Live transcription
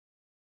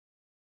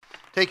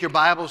Take your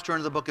Bibles, turn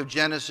to the book of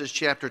Genesis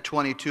chapter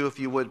 22, if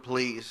you would,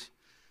 please.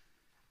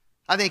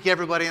 I think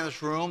everybody in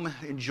this room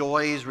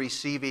enjoys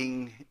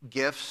receiving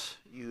gifts.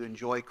 You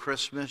enjoy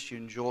Christmas, you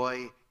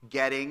enjoy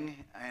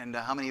getting, and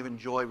how many of you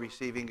enjoy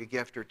receiving a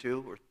gift or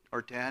two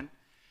or 10?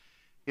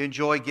 You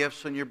enjoy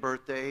gifts on your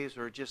birthdays,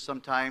 or just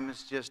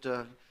sometimes just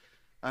an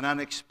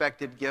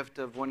unexpected gift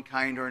of one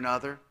kind or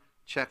another,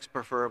 checks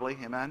preferably,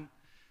 amen?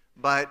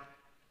 But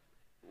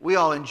we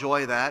all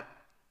enjoy that.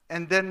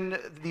 And then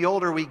the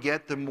older we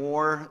get, the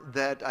more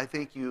that I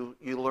think you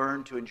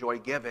learn to enjoy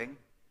giving.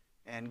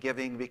 And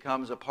giving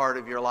becomes a part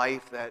of your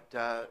life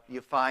that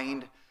you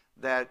find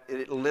that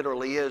it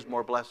literally is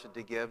more blessed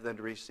to give than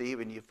to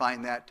receive. And you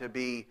find that to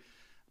be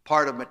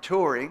part of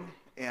maturing.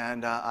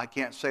 And I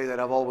can't say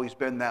that I've always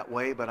been that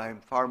way, but I'm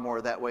far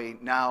more that way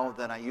now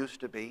than I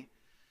used to be.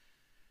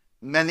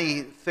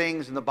 Many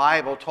things in the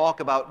Bible talk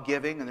about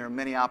giving, and there are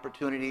many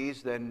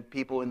opportunities than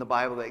people in the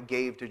Bible that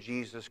gave to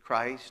Jesus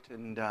Christ.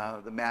 And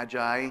the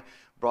Magi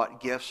brought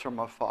gifts from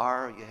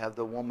afar. You have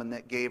the woman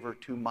that gave her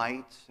 2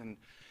 mites, and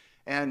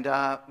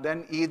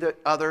then either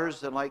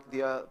others, and like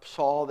the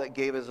Saul that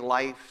gave his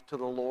life to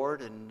the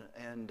Lord,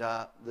 and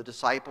the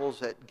disciples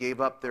that gave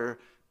up their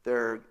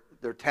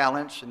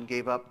talents and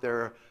gave up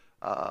their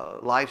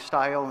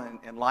lifestyle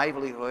and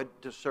livelihood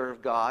to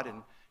serve God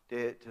and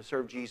to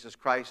serve Jesus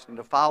Christ and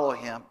to follow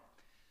Him.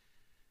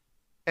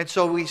 And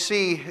so we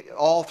see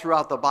all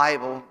throughout the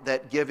Bible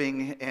that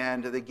giving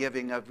and the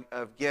giving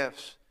of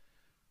gifts.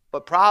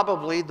 But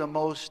probably the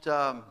most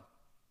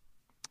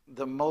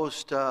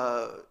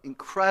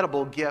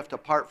incredible gift,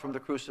 apart from the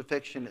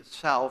crucifixion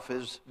itself,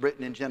 is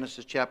written in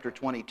Genesis chapter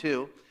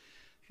 22.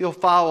 If you'll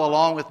follow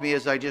along with me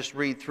as I just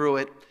read through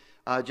it,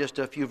 just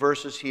a few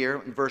verses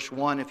here. In verse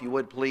 1, if you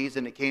would please.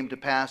 And it came to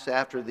pass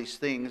after these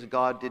things,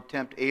 God did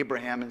tempt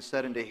Abraham and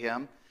said unto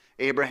him,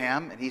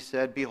 Abraham, and he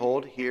said,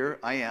 Behold, here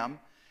I am.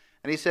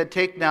 And he said,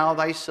 Take now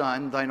thy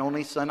son, thine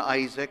only son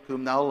Isaac,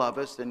 whom thou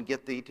lovest, and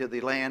get thee to the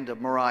land of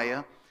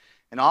Moriah,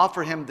 and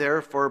offer him there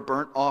for a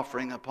burnt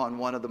offering upon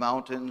one of the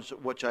mountains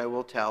which I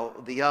will tell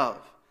thee of.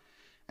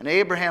 And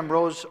Abraham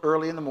rose up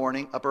early in the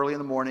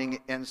morning,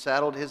 and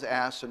saddled his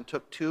ass, and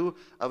took 2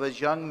 of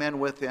his young men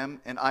with him,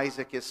 and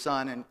Isaac his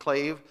son, and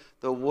clave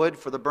the wood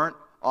for the burnt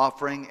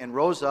offering, and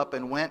rose up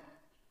and went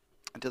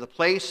to the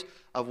place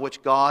of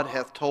which God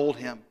hath told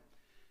him.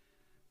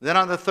 Then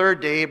on the 3rd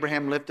day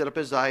Abraham lifted up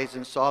his eyes,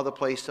 and saw the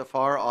place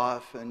afar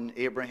off. And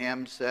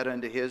Abraham said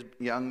unto his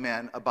young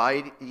men,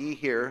 Abide ye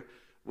here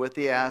with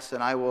the ass,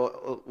 and I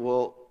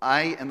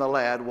and the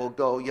lad will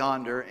go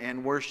yonder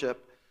and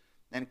worship,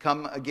 and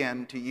come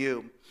again to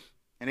you.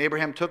 And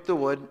Abraham took the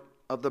wood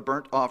of the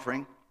burnt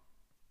offering,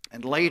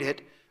 and laid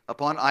it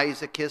upon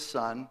Isaac his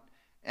son,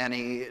 and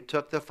he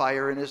took the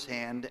fire in his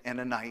hand and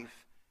a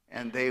knife,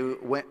 and they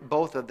went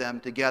both of them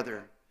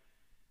together.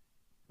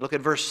 Look at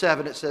verse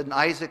 7. It said, And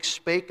Isaac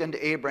spake unto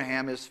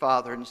Abraham his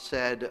father, and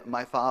said,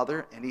 My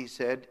father. And he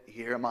said,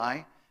 Here am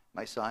I,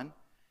 my son.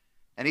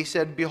 And he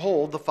said,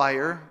 Behold the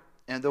fire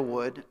and the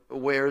wood,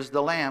 where is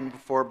the lamb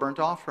for a burnt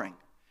offering?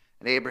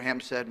 And Abraham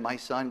said, My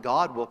son,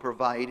 God will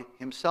provide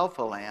himself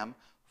a lamb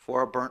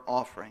for a burnt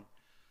offering.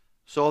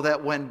 So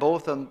went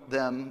both of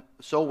them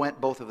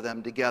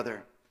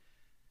together.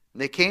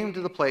 And they came to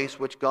the place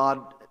which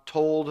God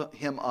told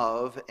him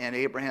of, and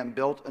Abraham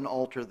built an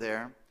altar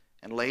there,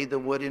 and laid the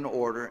wood in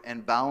order,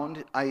 and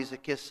bound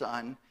Isaac his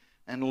son,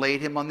 and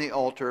laid him on the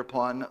altar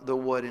upon the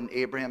wood. And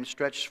Abraham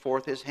stretched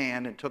forth his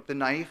hand, and took the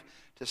knife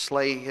to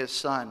slay his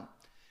son.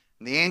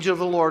 And the angel of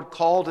the Lord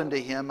called unto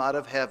him out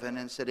of heaven,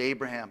 and said,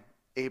 Abraham,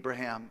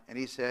 Abraham. And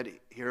he said,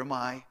 Here am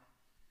I.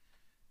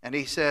 And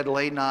he said,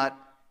 Lay not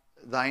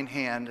thine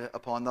hand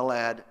upon the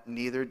lad,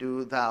 neither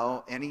do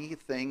thou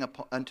anything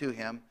unto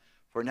him.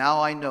 For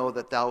now I know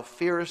that thou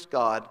fearest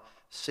God,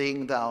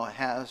 seeing thou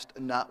hast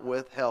not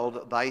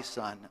withheld thy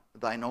son,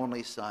 thine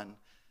only son,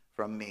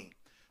 from me.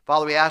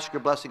 Father, we ask your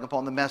blessing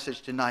upon the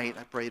message tonight.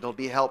 I pray it'll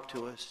be a help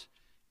to us.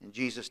 In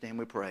Jesus' name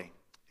we pray.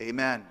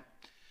 Amen.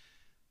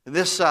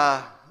 This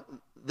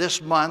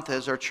month,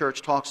 as our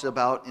church talks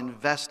about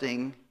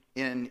investing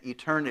in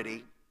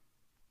eternity,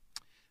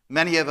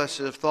 many of us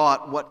have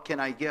thought, what can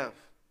I give?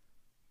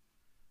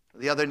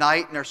 The other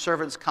night in our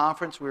servants'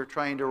 conference, we were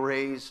trying to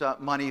raise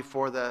money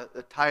for the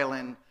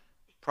Thailand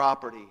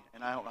property.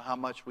 And I don't know how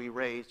much we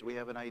raised. Do we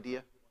have an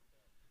idea?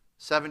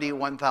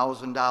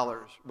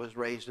 $71,000 was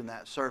raised in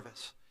that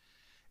service.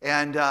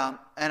 And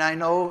I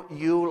know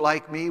you,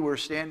 like me, were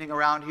standing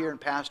around here, and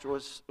Pastor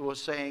was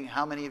saying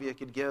how many of you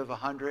could give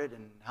 100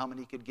 and how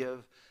many could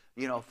give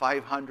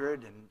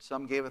 500, and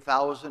some gave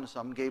 1,000,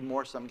 some gave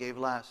more, some gave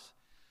less.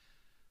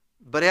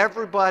 But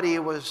everybody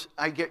was,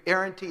 I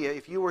guarantee you,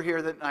 if you were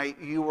here that night,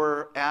 you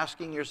were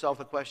asking yourself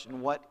the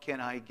question, what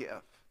can I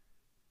give?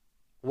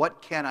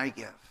 What can I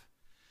give?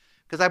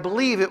 Because I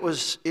believe it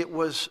was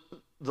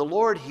the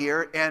Lord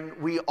here, and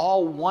we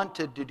all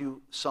wanted to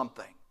do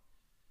something.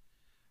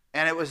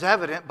 And it was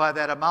evident by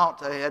that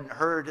amount. I hadn't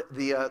heard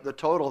the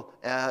total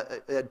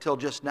until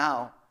just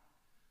now.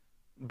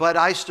 But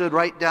I stood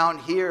right down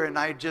here, and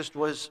I just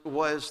was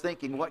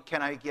thinking, what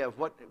can I give?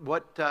 What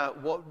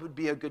would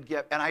be a good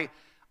gift? And I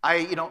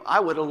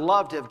would have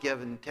loved to have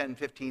given $10,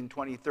 $15,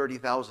 $20,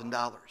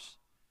 $30,000.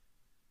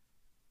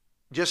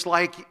 Just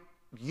like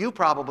you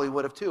probably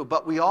would have too.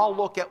 But we all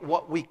look at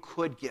what we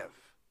could give.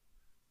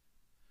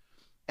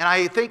 And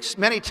I think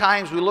many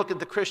times we look at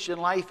the Christian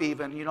life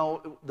even,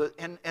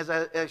 and as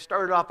I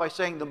started off by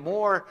saying, the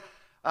more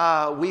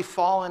we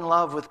fall in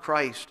love with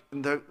Christ,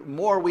 and the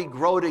more we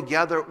grow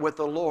together with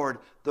the Lord,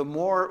 the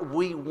more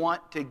we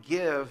want to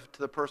give to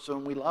the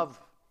person we love.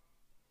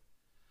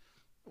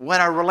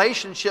 When our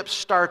relationship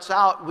starts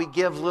out, we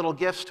give little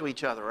gifts to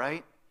each other,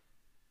 right?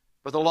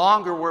 But the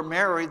longer we're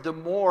married, the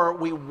more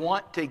we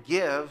want to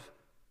give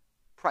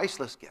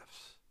priceless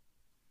gifts.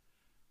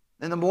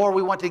 And the more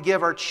we want to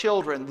give our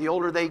children, the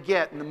older they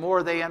get, and the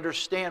more they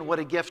understand what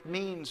a gift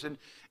means, and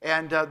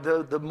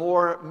the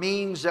more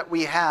means that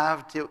we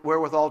have to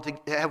wherewithal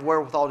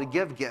to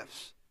give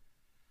gifts.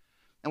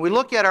 And we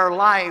look at our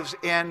lives,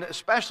 and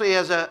especially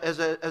as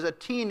a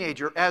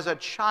teenager, as a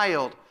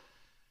child,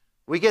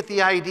 we get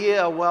the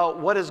idea, well,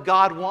 what does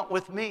God want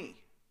with me?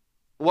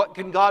 What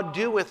can God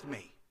do with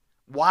me?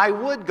 Why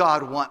would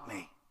God want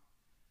me?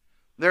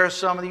 There are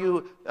some of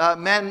you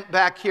men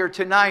back here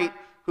tonight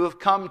who have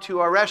come to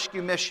our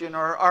rescue mission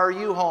or our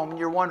RU home, and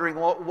you're wondering,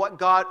 well,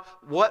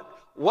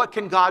 what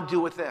can God do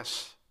with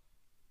this?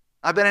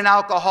 I've been an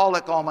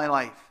alcoholic all my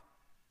life.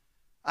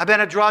 I've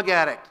been a drug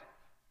addict.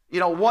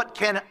 What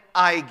can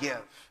I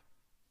give?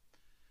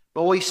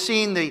 But we've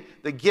seen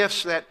the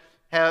gifts that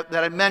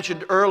I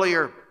mentioned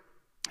earlier,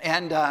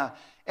 and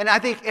I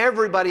think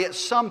everybody at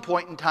some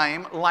point in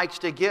time likes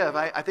to give.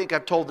 I think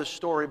I've told this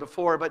story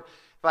before, but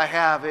if I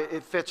have,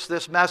 it fits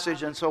this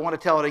message, and so I want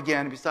to tell it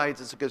again.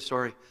 Besides, it's a good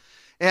story.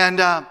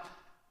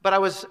 But I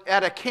was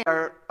at a camp,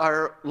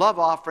 our love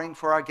offering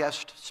for our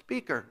guest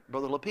speaker,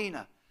 Brother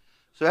Lapina.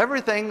 So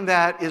everything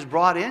that is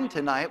brought in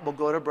tonight will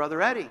go to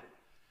Brother Eddie.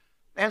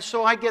 And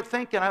so I get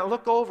thinking, I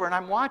look over, and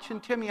I'm watching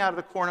Timmy out of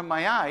the corner of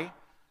my eye,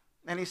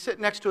 and he's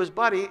sitting next to his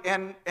buddy,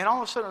 and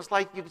all of a sudden it's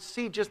like you can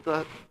see just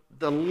the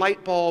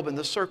light bulb and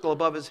the circle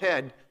above his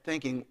head,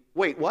 thinking,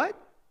 wait, what?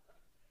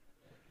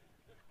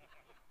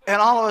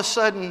 And all of a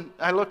sudden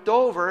I looked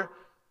over,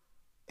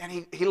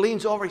 and he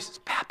leans over, he says,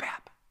 Pap.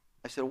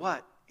 I said,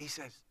 what? He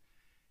says,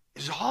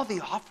 is all the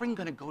offering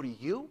going to go to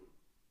you?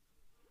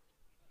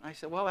 I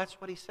said, well,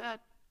 that's what he said.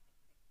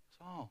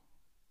 So,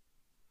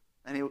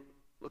 and he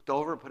looked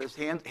over, put his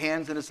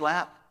hands in his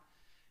lap.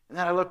 And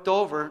then I looked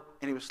over,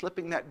 and he was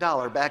slipping that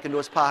dollar back into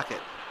his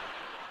pocket.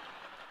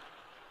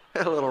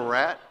 A little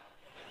rat.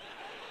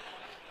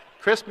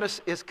 Christmas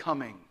is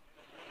coming.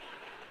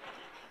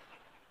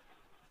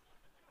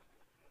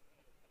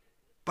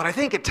 But I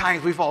think at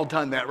times we've all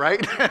done that,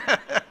 right?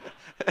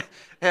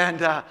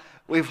 And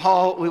we've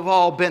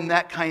all been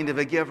that kind of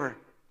a giver.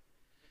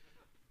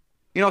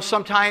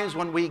 Sometimes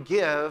when we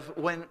give,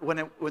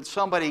 when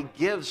somebody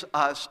gives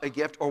us a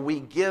gift or we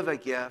give a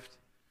gift,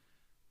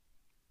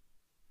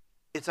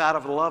 it's out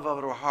of the love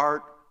of our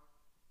heart,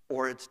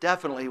 or it's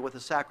definitely with a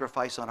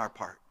sacrifice on our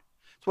part.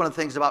 It's one of the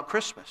things about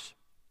Christmas.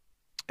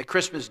 A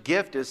Christmas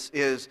gift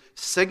is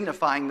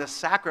signifying the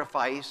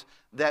sacrifice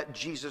that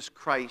Jesus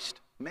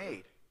Christ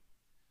made.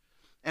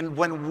 And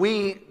when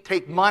we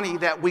take money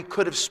that we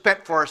could have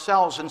spent for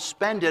ourselves and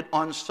spend it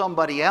on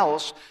somebody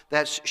else,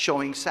 that's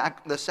showing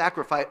the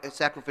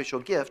sacrificial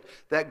gift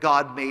that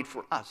God made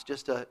for us.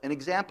 Just an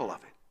example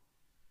of it.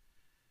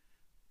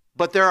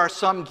 But there are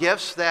some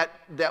gifts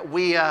that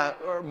we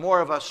are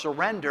more of a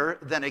surrender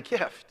than a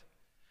gift.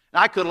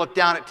 And I could look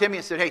down at Timmy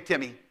and said, hey,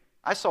 Timmy,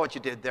 I saw what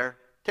you did there.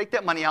 Take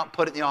that money out and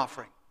put it in the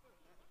offering.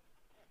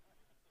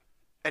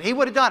 And he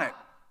would have done it.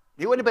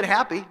 He wouldn't have been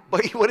happy,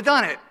 but he would have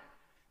done it.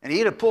 And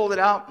he'd have pulled it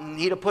out and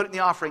he'd have put it in the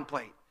offering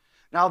plate.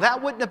 Now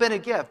that wouldn't have been a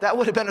gift. That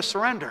would have been a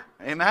surrender.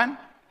 Amen?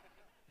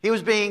 He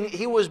was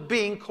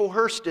being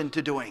coerced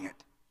into doing it.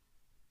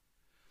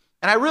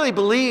 And I really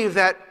believe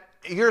that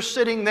you're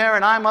sitting there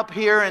and I'm up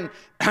here, and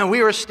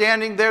we were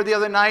standing there the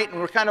other night, and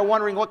we're kind of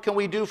wondering what can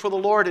we do for the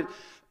Lord.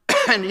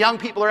 And young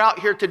people are out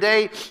here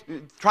today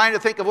trying to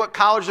think of what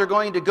college they're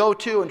going to go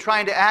to and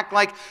trying to act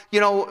like,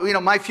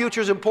 my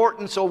future is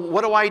important, so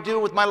what do I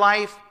do with my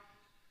life?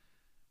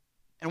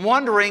 And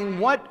wondering,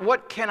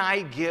 what can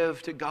I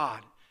give to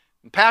God?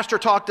 And Pastor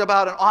talked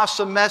about an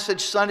awesome message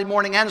Sunday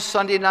morning and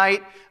Sunday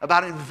night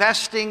about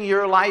investing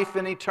your life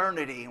in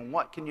eternity. And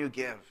what can you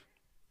give?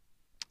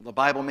 The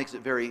Bible makes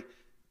it very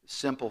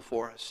simple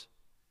for us.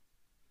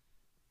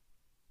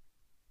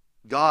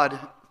 God,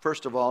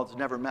 first of all, has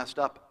never messed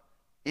up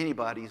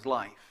anybody's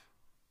life.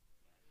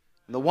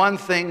 And the one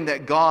thing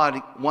that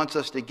God wants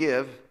us to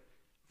give,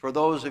 for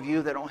those of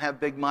you that don't have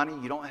big money,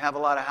 you don't have a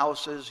lot of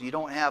houses, you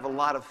don't have a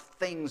lot of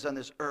things on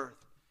this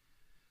earth,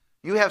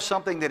 you have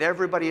something that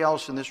everybody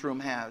else in this room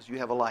has. You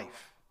have a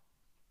life.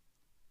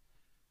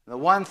 The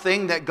one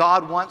thing that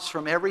God wants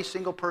from every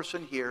single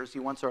person here is He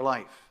wants our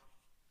life.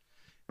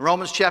 In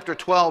Romans chapter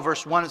 12,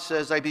 verse 1, it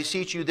says, I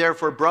beseech you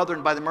therefore,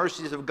 brethren, by the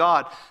mercies of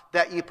God,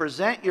 that ye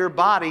present your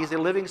bodies a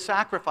living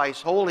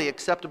sacrifice, holy,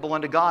 acceptable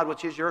unto God,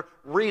 which is your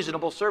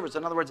reasonable service.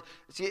 In other words,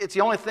 it's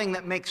the only thing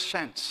that makes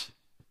sense.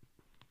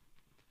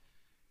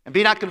 And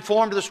be not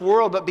conformed to this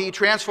world, but be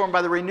transformed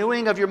by the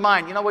renewing of your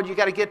mind. You know what? You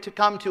got to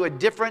come to a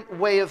different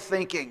way of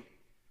thinking.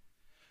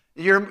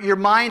 Your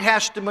mind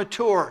has to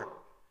mature.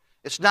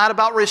 It's not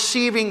about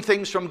receiving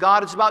things from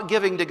God, it's about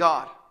giving to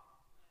God.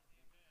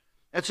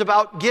 It's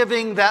about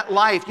giving that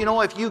life. You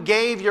know, if you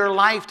gave your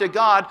life to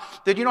God,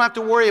 then you don't have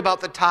to worry about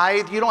the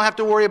tithe. You don't have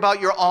to worry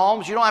about your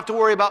alms. You don't have to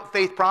worry about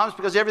faith promise,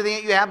 because everything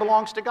that you have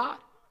belongs to God.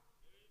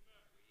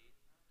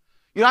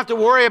 You don't have to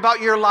worry about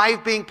your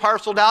life being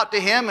parceled out to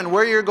Him and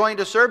where you're going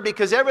to serve,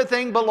 because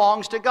everything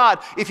belongs to God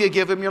if you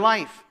give Him your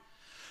life.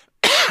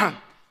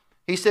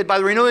 He said, by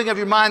the renewing of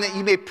your mind, that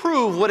you may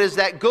prove what is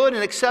that good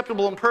and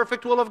acceptable and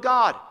perfect will of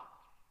God.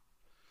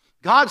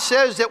 God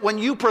says that when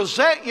you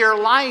present your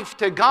life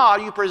to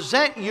God, you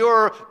present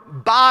your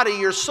body,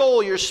 your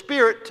soul, your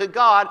spirit to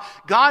God,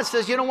 God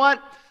says, you know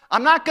what?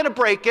 I'm not going to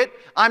break it.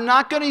 I'm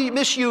not going to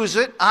misuse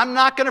it. I'm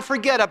not going to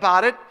forget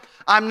about it.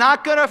 I'm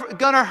not going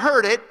to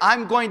hurt it.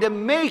 I'm going to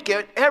make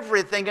it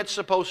everything it's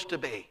supposed to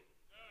be.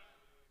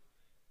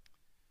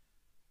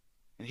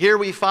 And here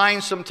we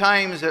find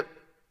sometimes that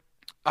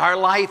our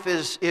life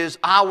is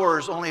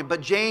ours only,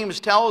 but James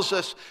tells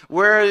us,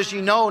 whereas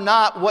you know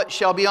not what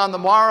shall be on the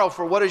morrow,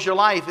 for what is your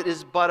life? It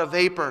is but a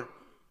vapor,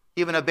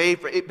 even a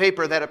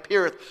vapor that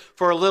appeareth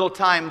for a little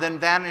time, then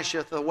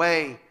vanisheth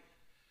away.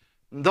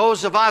 And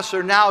those of us who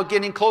are now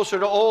getting closer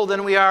to old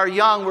than we are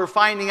young, we're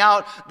finding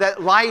out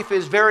that life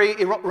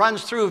it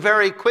runs through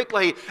very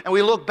quickly, and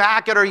we look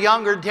back at our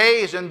younger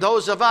days, and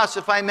those of us,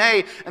 if I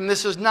may, and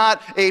this is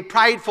not a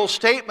prideful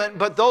statement,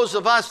 but those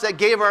of us that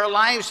gave our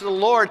lives to the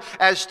Lord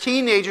as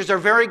teenagers are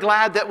very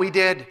glad that we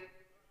did.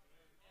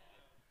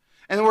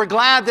 And we're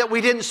glad that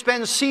we didn't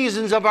spend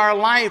seasons of our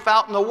life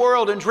out in the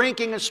world and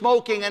drinking and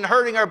smoking and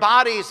hurting our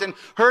bodies and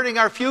hurting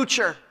our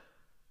future.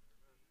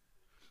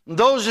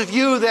 Those of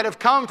you that have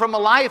come from a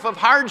life of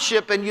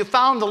hardship and you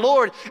found the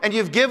Lord and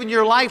you've given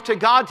your life to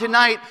God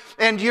tonight,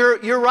 and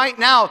you're right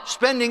now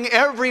spending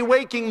every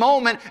waking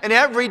moment and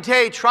every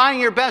day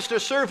trying your best to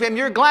serve Him,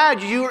 you're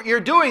glad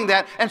you're doing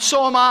that, and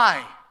so am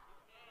I.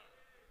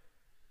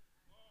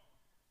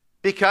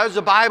 Because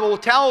the Bible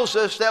tells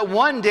us that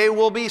one day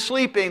we'll be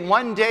sleeping,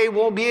 one day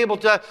we'll be able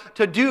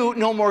to do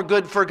no more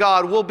good for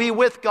God. We'll be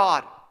with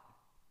God.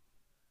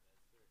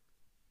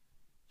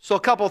 So a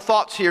couple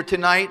thoughts here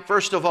tonight.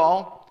 First of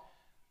all,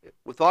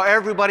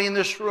 everybody in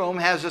this room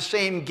has the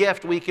same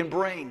gift we can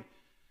bring.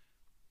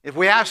 If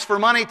we asked for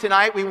money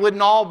tonight, we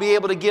wouldn't all be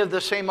able to give the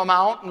same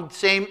amount and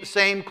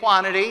same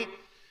quantity,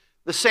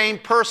 the same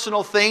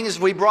personal things.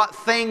 We brought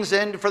things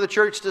in for the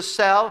church to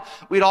sell.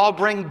 We'd all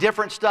bring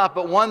different stuff,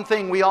 but one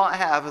thing we all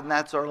have, and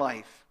that's our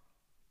life.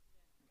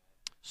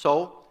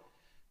 So,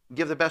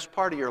 give the best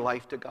part of your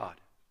life to God.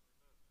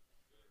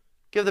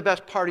 Give the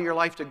best part of your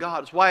life to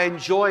God. It's why I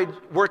enjoyed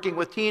working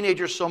with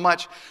teenagers so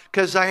much,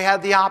 because I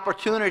had the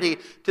opportunity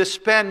to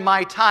spend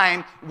my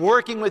time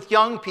working with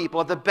young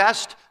people, the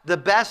best,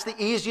 the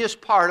easiest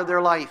part of their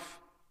life.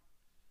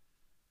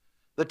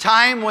 The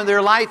time when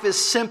their life is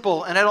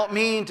simple, and I don't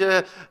mean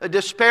to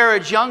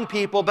disparage young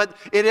people, but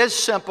it is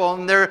simple,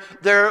 and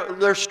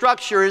their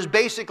structure is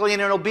basically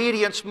in an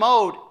obedience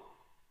mode,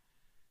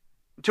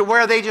 to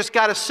where they just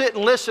got to sit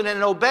and listen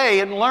and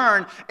obey and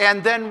learn.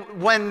 And then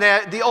when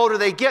the older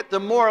they get, the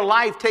more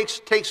life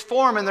takes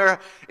form in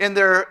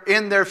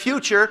their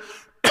future,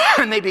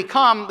 and they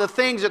become the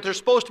things that they're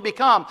supposed to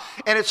become.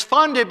 And it's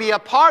fun to be a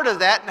part of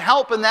that and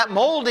help in that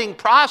molding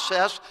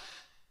process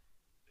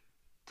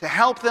to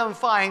help them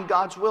find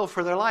God's will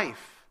for their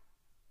life,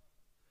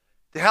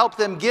 to help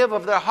them give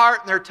of their heart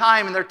and their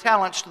time and their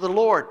talents to the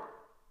Lord.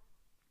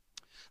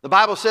 The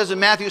Bible says in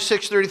Matthew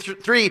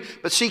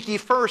 6:33, but seek ye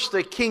first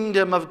the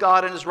kingdom of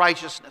God and His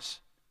righteousness.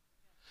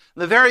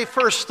 The very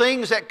first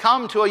things that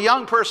come to a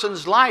young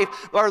person's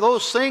life are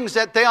those things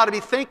that they ought to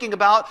be thinking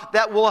about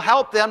that will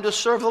help them to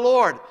serve the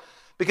Lord.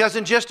 Because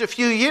in just a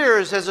few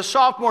years, as a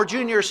sophomore,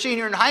 junior,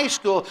 senior in high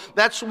school,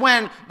 that's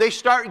when they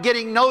start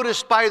getting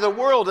noticed by the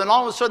world, and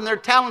all of a sudden their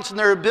talents and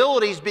their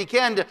abilities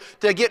begin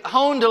to get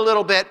honed a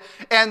little bit,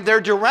 and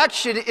their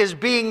direction is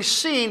being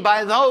seen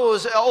by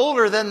those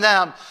older than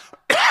them.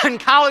 And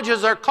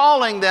colleges are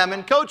calling them,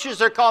 and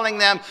coaches are calling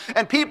them,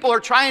 and people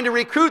are trying to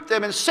recruit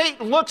them, and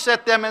Satan looks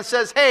at them and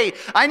says, hey,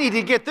 I need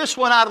to get this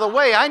one out of the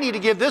way. I need to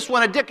give this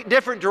one a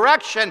different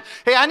direction.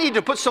 Hey, I need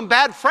to put some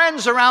bad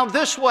friends around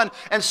this one.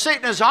 And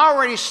Satan is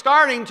already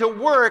starting to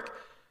work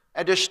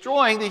at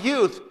destroying the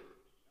youth.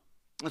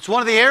 It's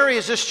one of the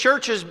areas this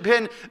church has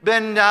been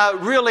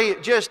really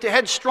just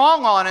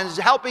headstrong on, and is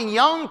helping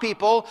young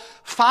people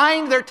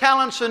find their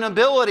talents and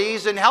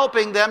abilities and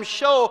helping them,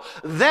 show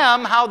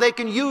them how they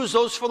can use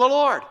those for the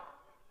Lord.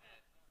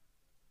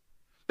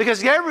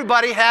 Because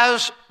everybody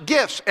has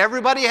gifts,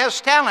 everybody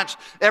has talents,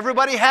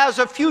 everybody has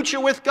a future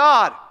with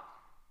God.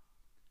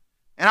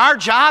 And our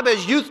job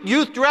as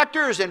youth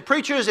directors and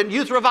preachers and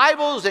youth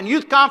revivals and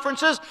youth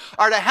conferences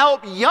are to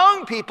help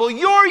young people,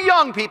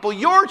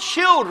 your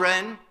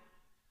children,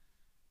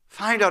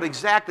 find out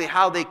exactly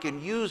how they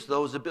can use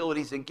those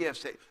abilities and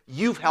gifts that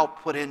you've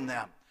helped put in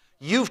them.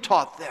 You've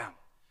taught them.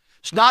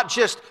 It's not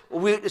just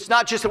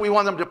that we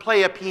want them to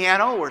play a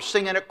piano or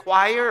sing in a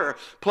choir or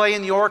play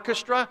in the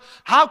orchestra.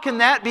 How can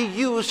that be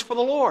used for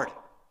the Lord?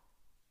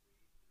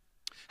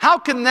 How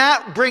can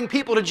that bring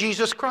people to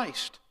Jesus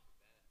Christ?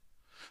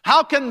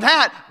 How can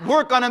that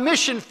work on a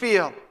mission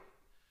field?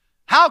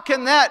 How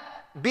can that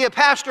be a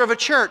pastor of a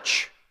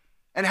church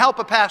and help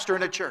a pastor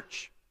in a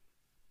church?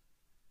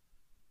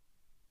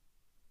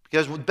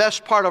 Because the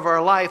best part of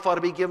our life ought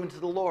to be given to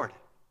the Lord.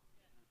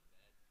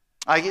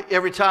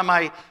 Every time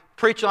I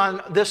preach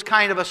on this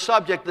kind of a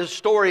subject, the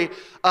story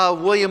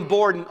of William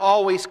Borden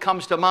always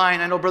comes to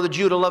mind. I know Brother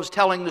Judah loves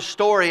telling the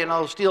story, and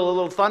I'll steal a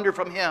little thunder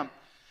from him.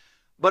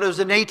 But it was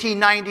in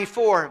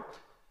 1894.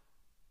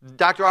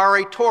 Dr.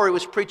 R.A. Torrey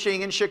was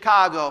preaching in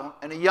Chicago,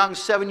 and a young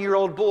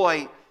 7-year-old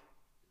boy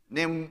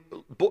named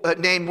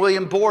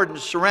William Borden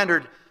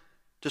surrendered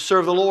to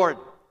serve the Lord.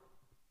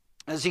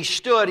 As he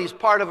stood, he's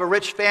part of a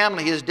rich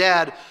family. His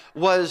dad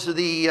was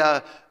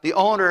the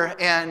owner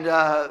and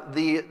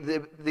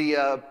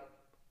the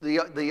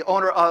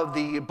owner of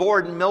the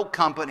Borden Milk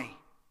Company.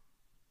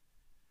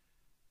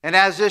 And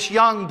as this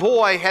young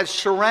boy had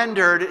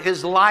surrendered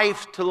his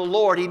life to the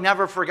Lord, he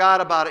never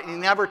forgot about it. He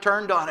never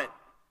turned on it.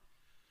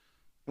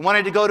 He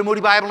wanted to go to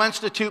Moody Bible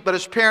Institute, but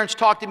his parents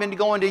talked him into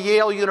going to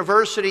Yale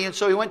University, and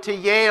so he went to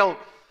Yale.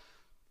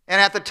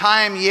 And at the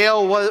time,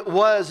 Yale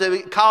was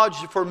a college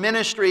for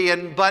ministry,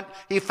 but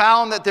he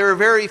found that there were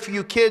very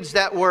few kids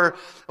that were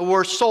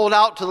sold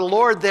out to the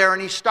Lord there,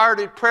 and he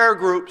started prayer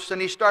groups,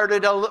 and he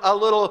started a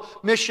little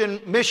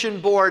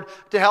mission board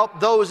to help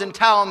those in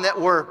town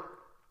that were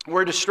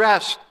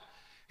distressed.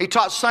 He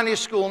taught Sunday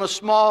school in a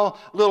small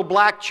little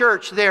black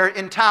church there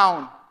in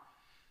town.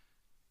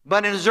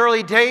 But in his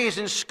early days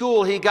in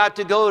school, he got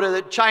to go to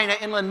the China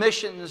Inland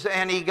Missions,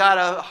 and he got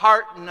a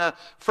heart and a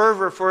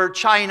fervor for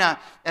China,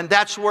 and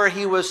that's where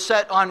he was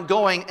set on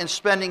going and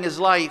spending his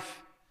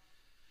life.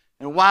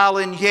 And while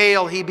in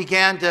Yale, he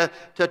began to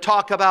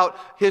talk about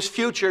his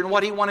future and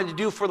what he wanted to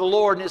do for the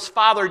Lord, and his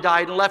father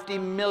died and left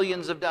him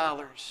millions of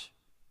dollars.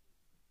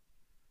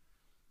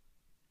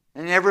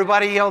 And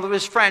everybody else of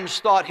his friends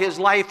thought his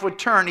life would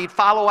turn. He'd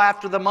follow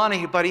after the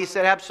money, but he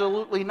said,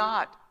 absolutely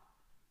not.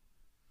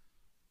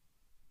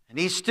 And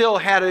he still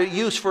had a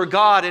use for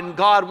God, and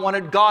God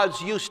wanted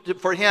God's use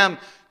for him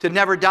to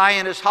never die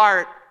in his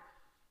heart.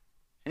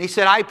 And he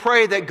said, I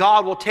pray that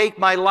God will take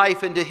my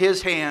life into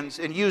his hands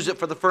and use it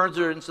for the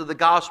furtherance of the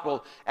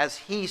gospel as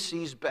he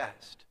sees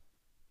best.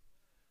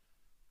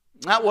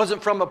 That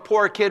wasn't from a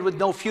poor kid with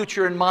no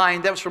future in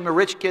mind. That was from a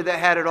rich kid that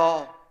had it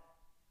all.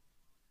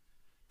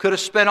 Could have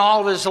spent all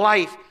of his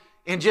life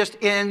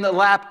in the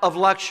lap of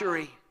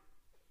luxury.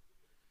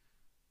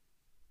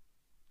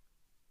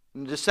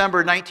 In December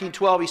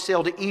 1912, he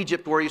sailed to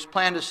Egypt, where he was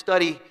planning to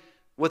study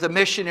with a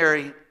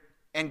missionary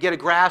and get a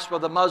grasp of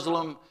the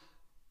Muslim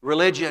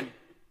religion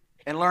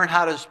and learn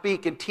how to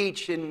speak and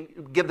teach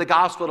and give the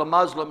gospel to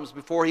Muslims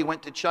before he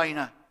went to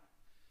China,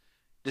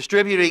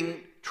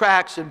 distributing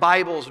tracts and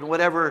Bibles and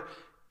whatever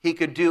he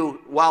could do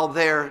while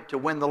there to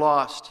win the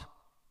lost.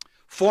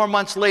 4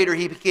 months later,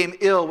 he became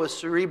ill with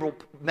cerebral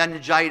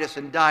meningitis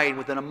and died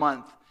within a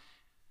month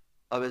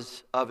of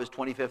his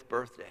 25th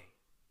birthday.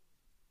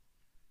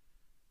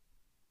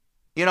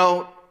 You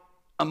know,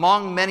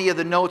 among many of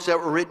the notes that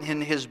were written in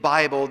his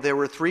Bible, there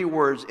were 3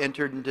 words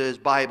entered into his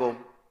Bible.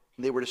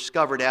 They were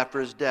discovered after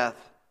his death.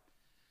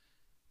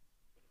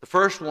 The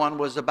first one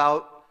was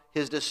about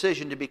his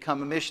decision to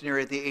become a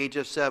missionary at the age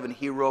of 7.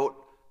 He wrote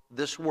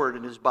this word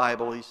in his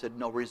Bible. He said,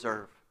 no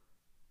reserve.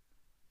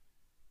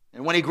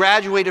 And when he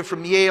graduated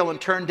from Yale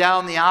and turned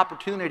down the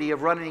opportunity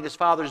of running his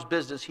father's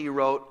business, he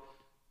wrote,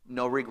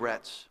 no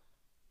regrets.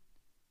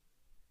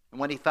 And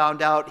when he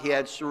found out he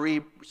had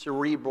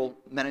cerebral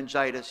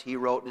meningitis, he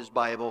wrote in his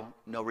Bible,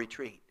 no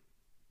retreat.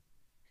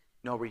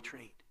 No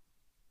retreat.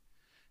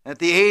 And at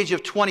the age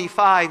of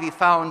 25, he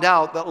found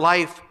out that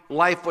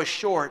life was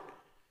short.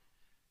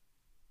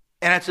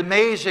 And it's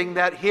amazing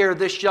that here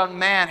this young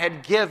man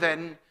had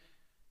given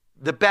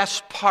the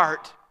best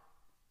part,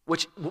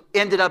 which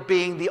ended up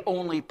being the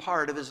only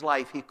part of his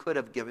life he could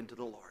have given to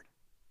the Lord.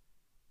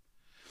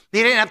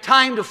 He didn't have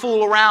time to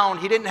fool around.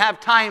 He didn't have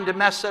time to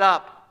mess it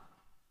up.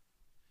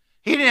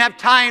 He didn't have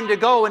time to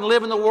go and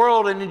live in the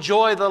world and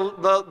enjoy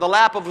the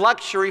lap of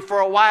luxury for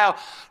a while.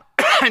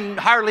 And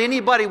hardly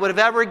anybody would have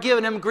ever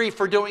given him grief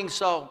for doing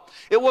so.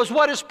 It was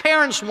what his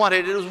parents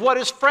wanted. It was what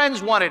his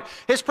friends wanted.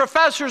 His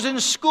professors in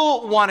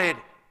school wanted.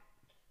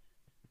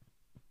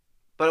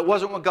 But it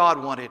wasn't what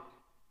God wanted.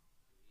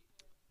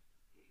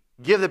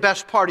 Give the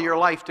best part of your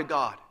life to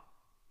God.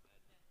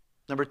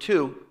 Number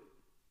 2,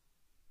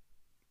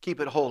 keep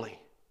it holy.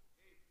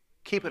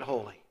 Keep it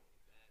holy.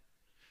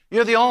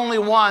 You're the only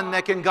one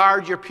that can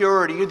guard your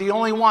purity. You're the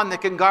only one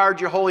that can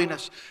guard your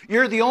holiness.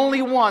 You're the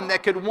only one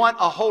that could want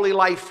a holy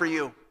life for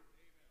you.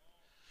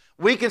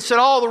 We can set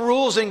all the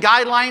rules and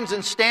guidelines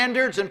and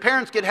standards, and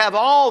parents could have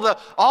all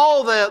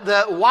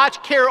the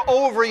watch care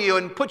over you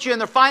and put you in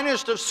the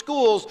finest of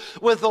schools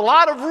with a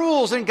lot of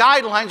rules and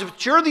guidelines,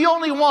 but you're the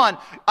only one.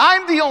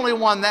 I'm the only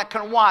one that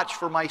can watch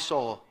for my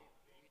soul.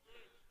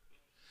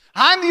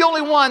 I'm the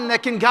only one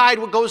that can guide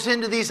what goes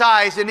into these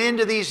eyes and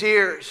into these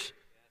ears.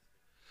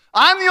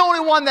 I'm the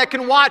only one that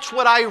can watch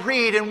what I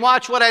read and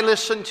watch what I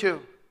listen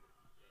to.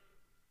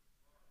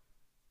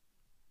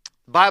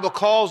 The Bible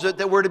calls it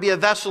that we're to be a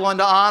vessel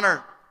unto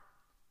honor.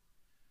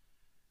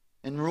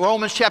 In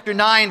Romans chapter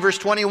 9, verse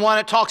 21,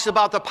 it talks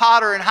about the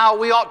potter and how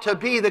we ought to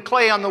be the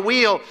clay on the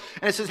wheel.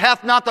 And it says,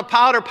 hath not the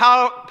potter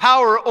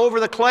power over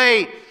the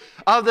clay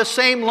of the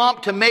same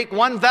lump to make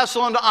one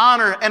vessel unto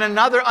honor and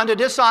another unto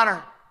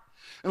dishonor?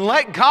 And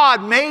let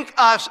God make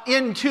us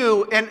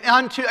unto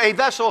a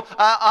vessel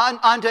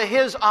unto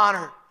His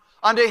honor,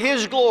 unto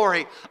His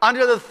glory,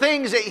 unto the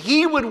things that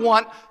He would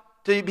want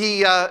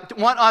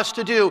us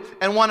to do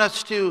and want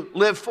us to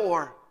live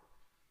for.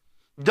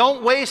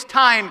 Don't waste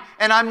time,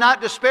 and I'm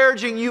not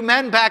disparaging you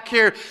men back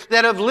here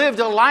that have lived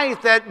a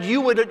life that you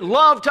would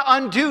love to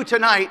undo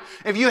tonight.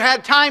 If you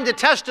had time to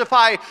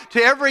testify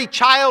to every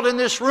child in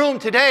this room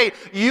today,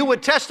 you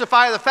would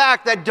testify the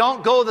fact that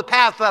don't go the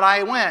path that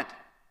I went.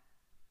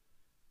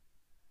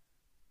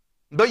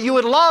 But you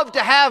would love to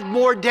have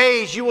more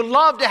days. You would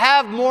love to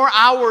have more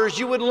hours.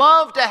 You would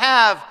love to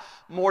have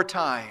more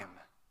time.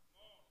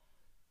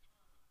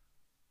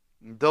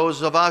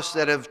 Those of us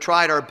that have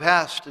tried our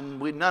best, and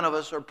none of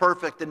us are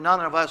perfect, and none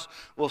of us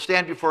will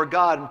stand before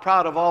God and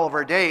proud of all of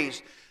our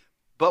days,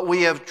 but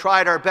we have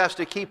tried our best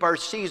to keep our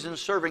seasons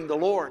serving the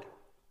Lord.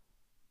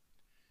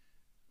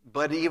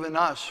 But even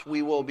us,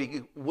 we will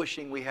be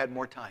wishing we had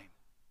more time.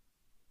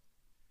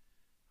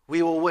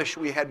 We will wish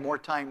we had more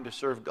time to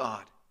serve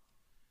God.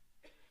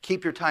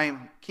 Keep your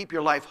time, keep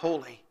your life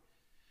holy.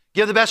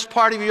 Give the best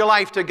part of your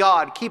life to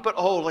God. Keep it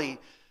holy.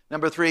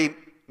 Number 3,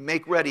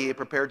 make ready a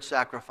prepared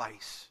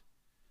sacrifice.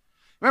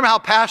 Remember how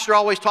Pastor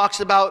always talks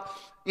about,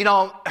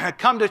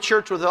 come to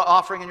church with an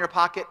offering in your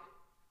pocket?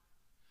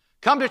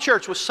 Come to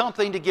church with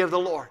something to give the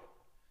Lord.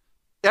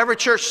 Every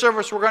church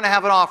service, we're going to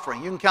have an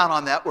offering. You can count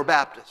on that. We're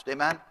Baptist.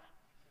 Amen?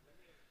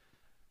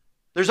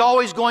 There's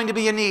always going to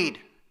be a need.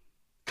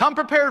 Come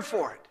prepared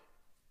for it.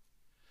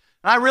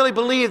 And I really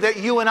believe that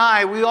you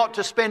and we ought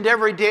to spend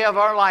every day of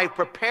our life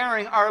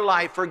preparing our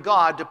life for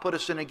God to put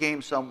us in a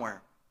game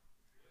somewhere.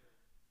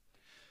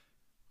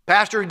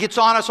 Pastor gets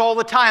on us all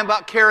the time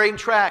about carrying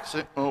tracts.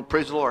 Oh,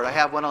 praise the Lord, I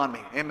have one on me.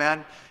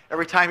 Amen.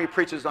 Every time he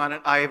preaches on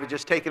it, I have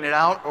just taken it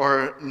out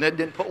or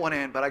didn't put one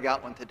in, but I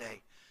got one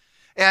today.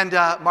 And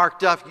Mark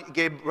Duff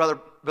gave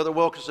Brother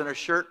Wilkerson a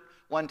shirt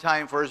one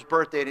time for his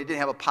birthday, and he didn't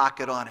have a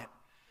pocket on it.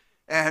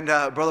 And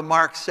Brother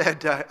Mark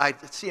said,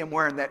 I'd see him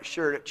wearing that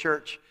shirt at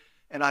church,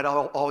 and I'd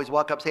always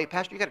walk up and say, hey,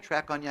 Pastor, you got a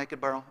tract on you I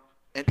could borrow?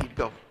 And he'd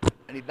go,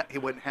 and he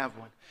wouldn't have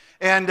one.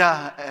 And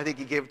I think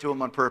he gave it to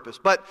him on purpose.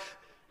 But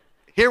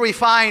here we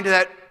find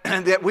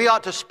that we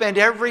ought to spend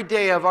every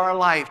day of our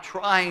life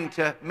trying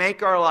to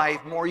make our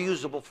life more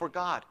usable for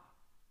God.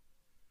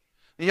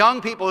 The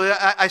young people,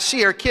 I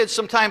see our kids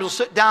sometimes will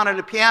sit down at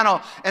a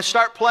piano and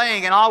start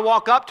playing, and I'll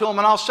walk up to them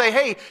and I'll say,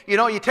 hey,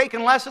 you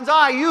taking lessons?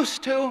 I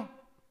used to.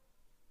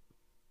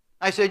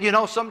 I said,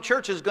 some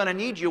church is going to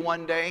need you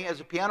one day as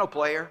a piano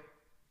player.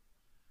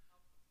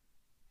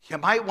 You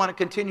might want to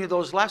continue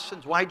those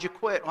lessons. Why'd you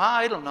quit? Well,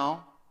 I don't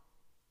know.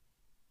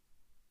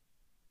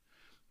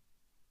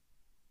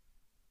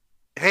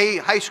 Hey,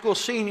 high school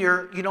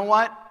senior, you know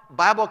what?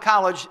 Bible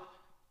college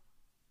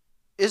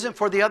isn't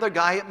for the other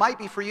guy. It might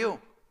be for you.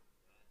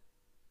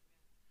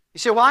 You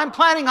say, well, I'm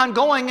planning on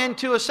going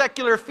into a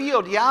secular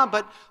field. Yeah,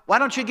 but why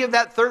don't you give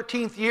that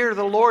 13th year to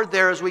the Lord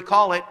there, as we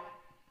call it,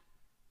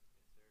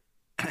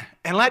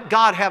 and let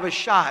God have a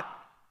shot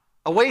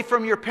away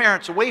from your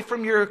parents, away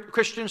from your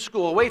Christian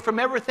school, away from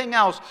everything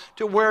else,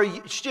 to where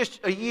it's just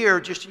a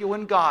year, just you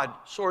and God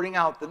sorting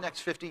out the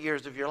next 50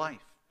 years of your life.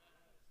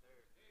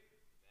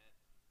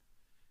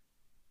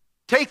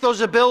 Take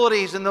those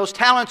abilities and those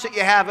talents that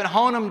you have and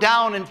hone them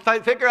down and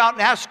figure out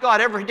and ask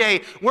God every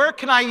day, where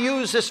can I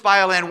use this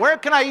violin? Where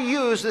can I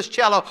use this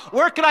cello?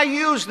 Where can I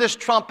use this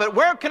trumpet?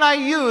 Where can I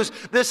use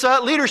this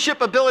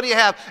leadership ability I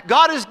have?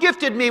 God has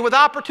gifted me with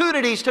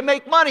opportunities to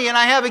make money, and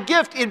I have a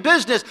gift in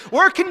business.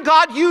 Where can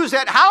God use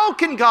that? How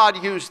can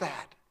God use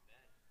that?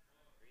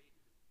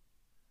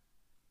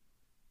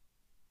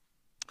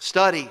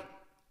 Study.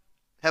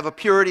 Have a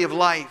purity of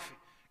life.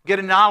 Get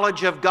a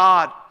knowledge of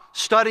God.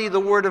 Study the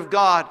Word of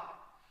God.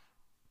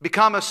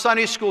 Become a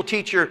Sunday school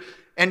teacher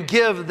and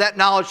give that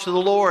knowledge to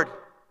the Lord.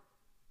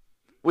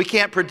 We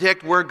can't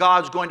predict where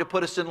God's going to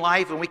put us in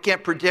life, and we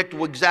can't predict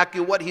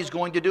exactly what He's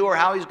going to do or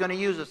how He's going to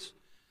use us.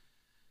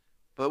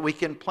 But we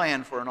can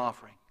plan for an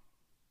offering.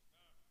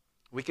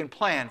 We can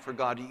plan for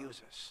God to use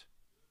us.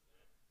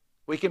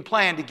 We can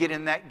plan to get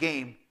in that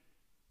game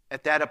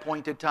at that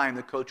appointed time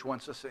the coach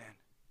wants us in,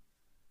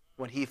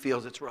 when he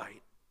feels it's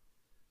right.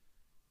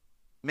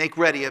 Make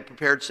ready a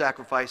prepared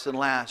sacrifice. And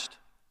last,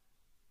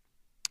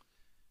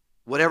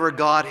 whatever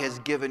God has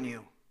given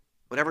you,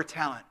 whatever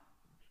talent,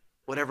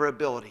 whatever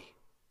ability.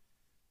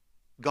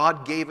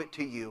 God gave it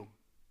to you,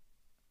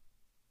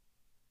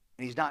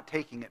 and He's not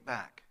taking it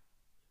back.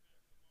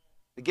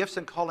 The gifts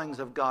and callings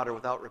of God are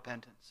without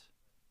repentance.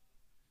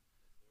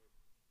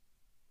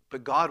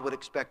 But God would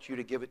expect you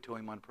to give it to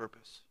Him on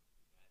purpose.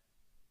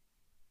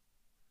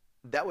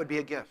 That would be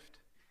a gift.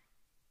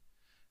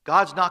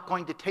 God's not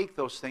going to take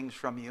those things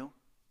from you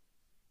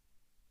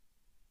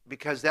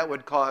because that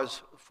would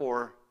cause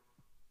for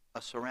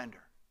a surrender.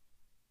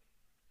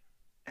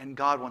 And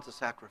God wants a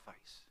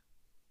sacrifice.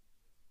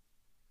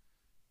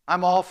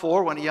 I'm all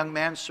for when a young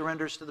man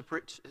surrenders to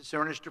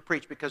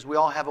preach because we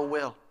all have a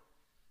will.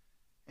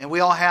 And we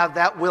all have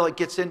that will. It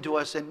gets into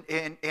us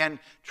and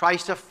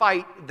tries to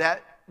fight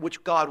that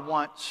which God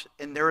wants.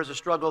 And there is a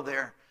struggle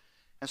there.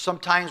 And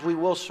sometimes we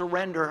will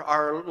surrender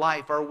our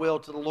life, our will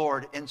to the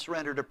Lord and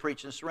surrender to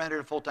preach and surrender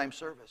to full-time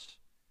service.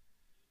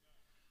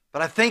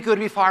 But I think it would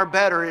be far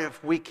better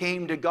if we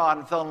came to God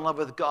and fell in love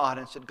with God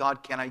and said,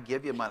 God, can I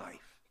give you my life?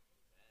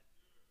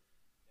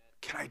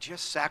 Can I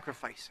just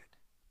sacrifice it?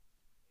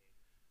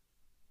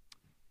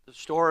 The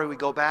story, we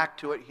go back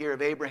to it here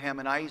of Abraham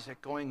and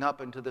Isaac going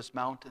up into this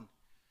mountain.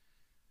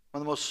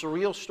 One of the most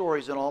surreal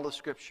stories in all the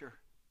Scripture.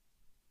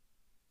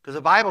 Because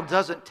the Bible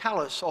doesn't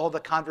tell us all the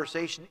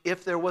conversation,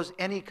 if there was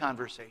any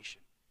conversation.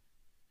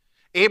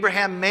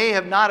 Abraham may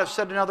have not have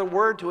said another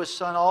word to his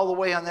son all the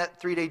way on that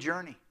 3-day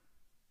journey.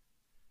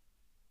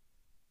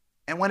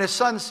 And when his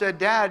son said,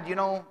 Dad,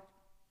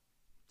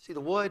 see the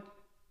wood,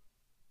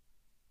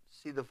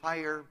 see the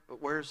fire,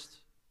 but where's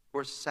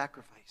the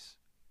sacrifice?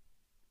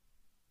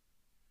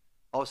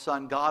 Oh,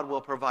 son, God will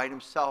provide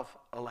Himself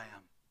a lamb.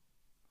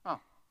 Oh,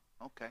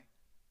 okay.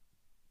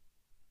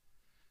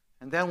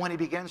 And then when he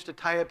begins to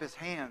tie up his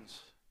hands,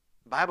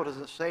 the Bible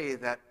doesn't say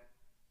that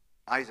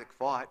Isaac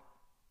fought.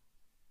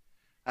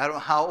 I don't know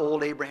how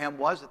old Abraham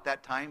was at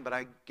that time, but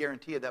I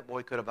guarantee you that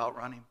boy could have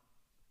outrun him.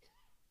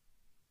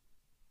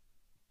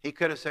 He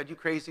could have said, you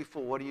crazy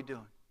fool, what are you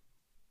doing?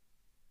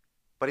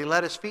 But he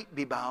let his feet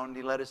be bound,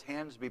 he let his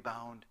hands be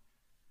bound,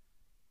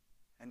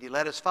 and he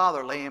let his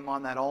father lay him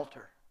on that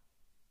altar.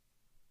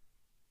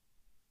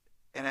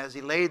 And as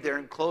he laid there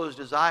and closed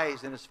his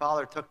eyes and his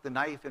father took the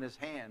knife in his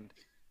hand,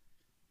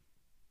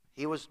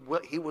 he was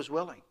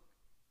willing.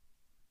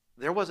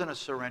 There wasn't a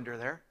surrender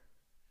there.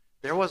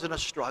 There wasn't a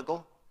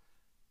struggle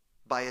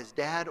by his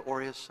dad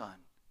or his son.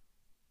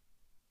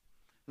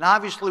 And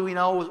obviously we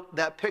know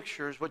that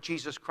pictures what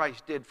Jesus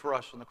Christ did for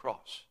us on the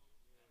cross.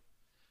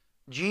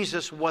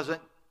 Jesus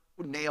wasn't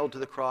nailed to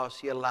the cross.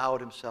 He allowed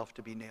Himself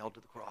to be nailed to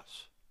the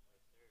cross.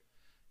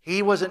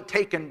 He wasn't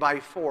taken by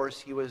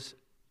force. He was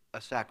a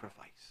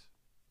sacrifice.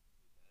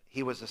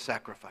 He was a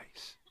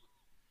sacrifice.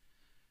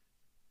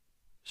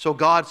 So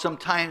God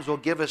sometimes will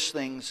give us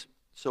things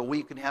so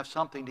we can have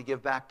something to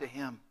give back to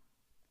Him.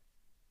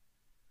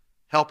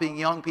 Helping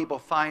young people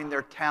find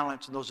their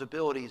talents and those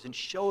abilities and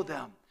show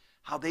them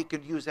how they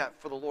could use that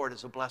for the Lord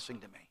is a blessing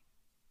to me.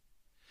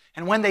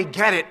 And when they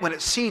get it, when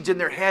it seeds in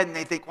their head and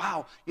they think,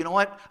 wow, you know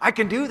what? I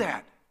can do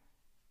that.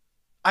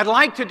 I'd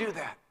like to do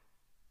that.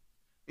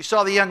 You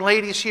saw the young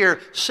ladies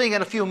here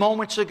singing a few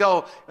moments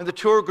ago in the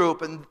tour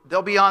group, and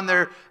they'll be on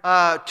their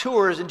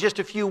tours in just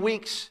a few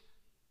weeks.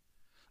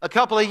 A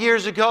couple of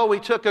years ago, we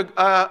took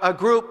a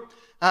group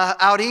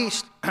out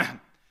east,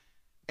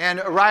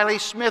 and Riley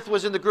Smith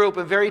was in the group,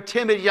 a very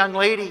timid young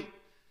lady.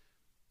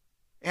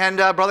 And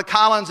Brother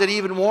Collins had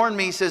even warned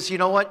me, he says, you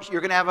know what,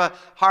 you're going to have a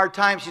hard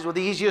time. She's one of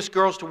the easiest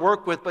girls to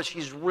work with, but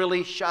she's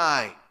really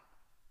shy.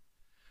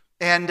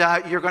 And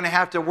you're going to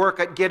have to work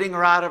at getting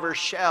her out of her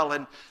shell.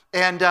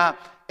 And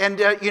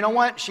you know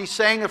what? She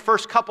sang the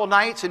first couple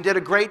nights and did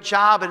a great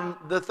job. And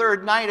the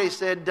third night, I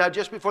said,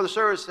 just before the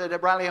service, I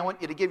said, Riley, I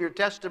want you to give your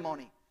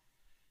testimony.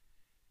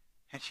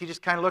 And she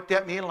just kind of looked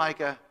at me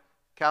like a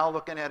cow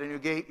looking at a new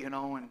gate,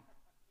 and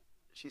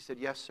she said,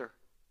 yes, sir.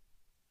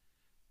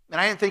 And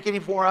I didn't think any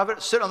more of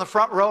it. Sitting on the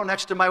front row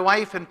next to my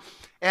wife,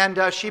 and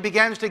she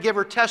begins to give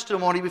her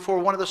testimony before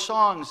one of the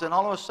songs. And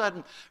all of a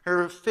sudden,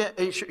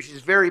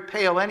 she's very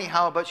pale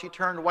anyhow, but she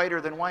turned whiter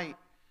than white.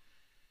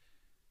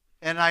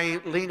 And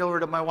I leaned over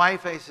to my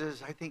wife. I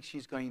says, I think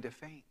she's going to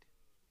faint.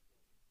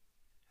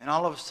 And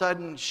all of a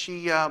sudden,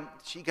 she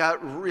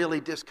got really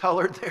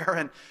discolored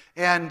there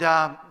and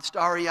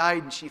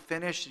starry-eyed. And she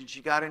finished, and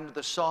she got into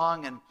the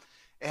song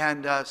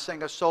and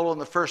sang a solo in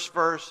the first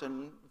verse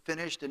and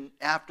finished. And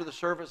after the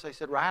service, I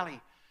said,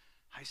 Riley,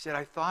 I said,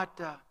 I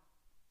thought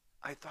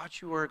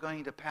you were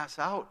going to pass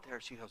out there.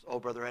 She goes, oh,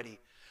 Brother Eddie,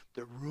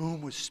 the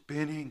room was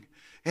spinning.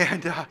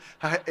 And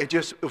it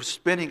was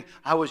spinning.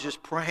 I was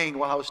just praying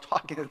while I was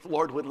talking that the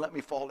Lord wouldn't let me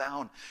fall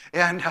down.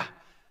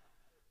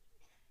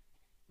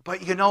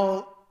 But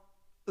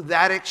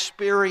that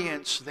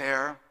experience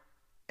there,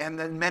 and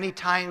then many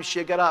times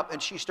she got up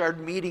and she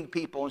started meeting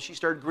people and she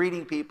started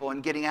greeting people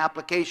and getting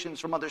applications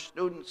from other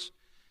students.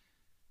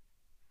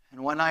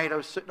 And one night I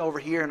was sitting over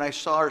here and I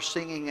saw her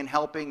singing and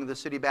helping the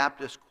City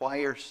Baptist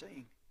choir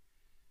sing,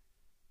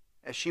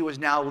 as she was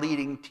now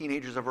leading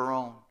teenagers of her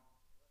own.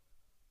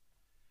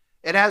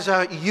 And as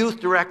a youth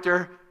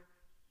director,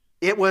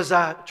 It was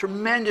a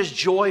tremendous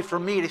joy for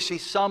me to see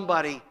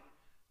somebody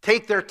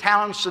take their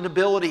talents and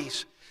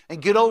abilities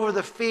and get over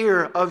the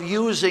fear of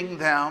using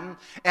them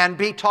and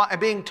being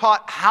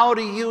taught how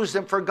to use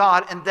them for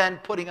God and then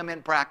putting them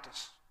in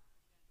practice.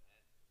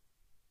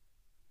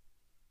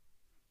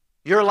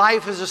 Your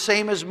life is the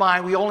same as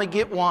mine. We only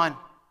get one.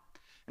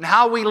 And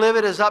how we live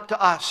it is up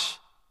to us.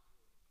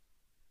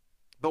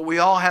 But we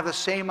all have the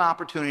same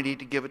opportunity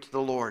to give it to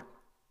the Lord,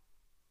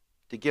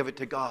 to give it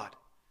to God.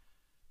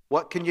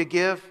 What can you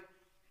give?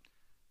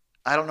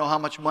 I don't know how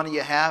much money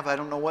you have. I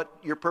don't know what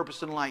your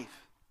purpose in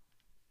life.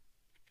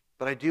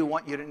 But I do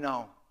want you to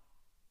know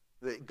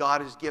that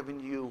God has given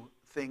you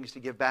things to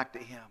give back to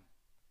Him.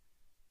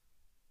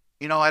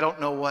 You know, I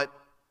don't know what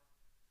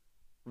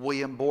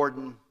William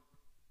Borden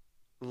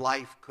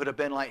life could have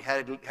been like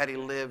had he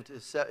lived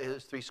his 70,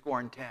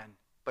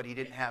 but he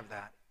didn't have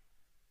that.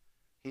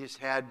 He just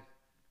had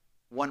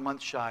 1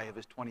 month shy of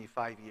his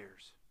 25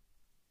 years.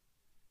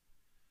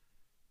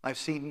 I've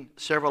seen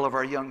several of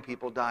our young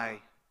people die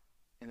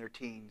in their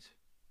teens.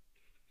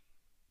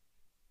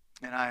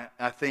 And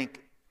I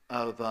think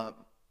of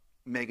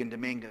Megan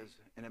Dominguez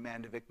and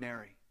Amanda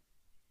Vigneri.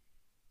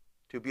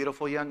 Two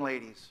beautiful young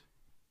ladies.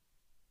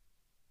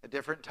 At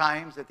different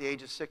times at the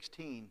age of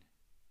 16.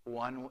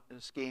 One was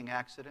a skiing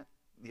accident.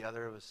 The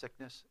other was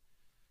sickness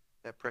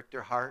that pricked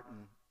her heart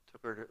and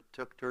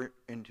took her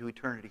into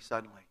eternity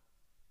suddenly.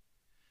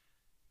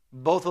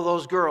 Both of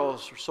those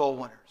girls were soul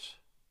winners.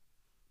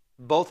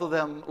 Both of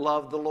them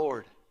loved the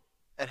Lord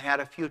and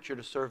had a future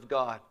to serve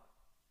God.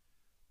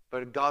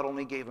 But God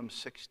only gave them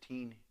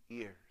 16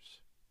 years.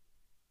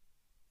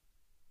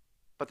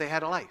 But they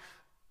had a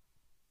life.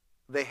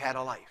 They had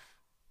a life.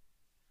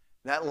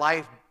 That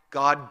life,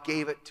 God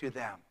gave it to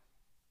them.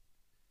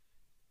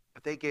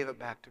 But they gave it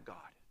back to God.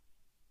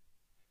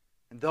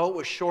 And though it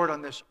was short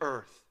on this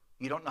earth,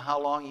 you don't know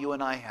how long you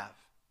and I have.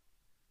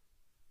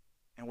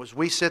 And as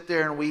we sit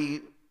there and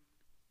we,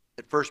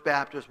 at First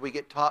Baptist, we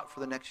get taught for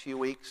the next few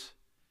weeks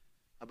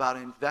about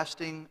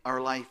investing our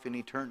life in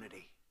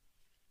eternity.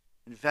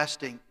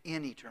 Investing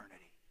in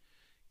eternity.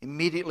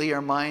 Immediately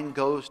our mind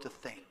goes to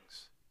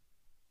things.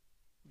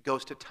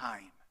 Goes to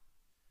time.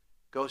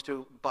 Goes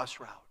to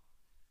bus route.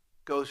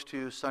 Goes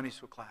to Sunday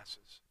school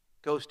classes.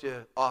 Goes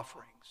to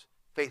offerings.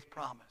 Faith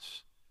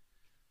promise.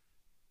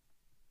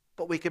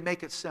 But we can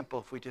make it simple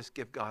if we just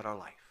give God our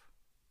life.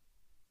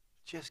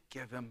 Just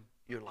give Him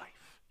your life.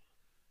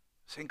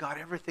 Saying, God,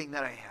 everything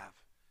that I have,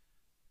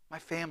 my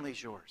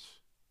family's yours.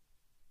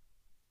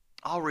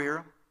 I'll rear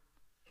them.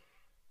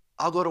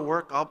 I'll go to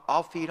work.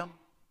 I'll feed them.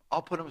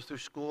 I'll put them through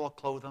school. I'll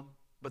clothe them.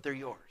 But they're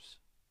yours.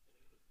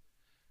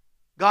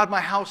 God,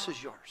 my house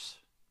is yours.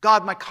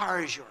 God, my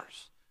car is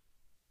yours.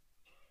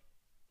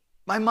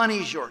 My money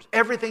is yours.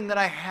 Everything that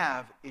I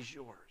have is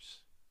yours.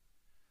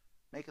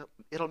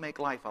 It'll make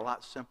life a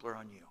lot simpler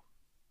on you.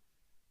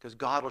 Because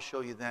God will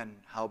show you then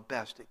how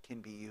best it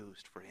can be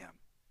used for Him.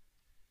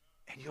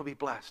 And you'll be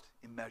blessed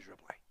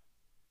immeasurably.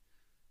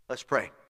 Let's pray.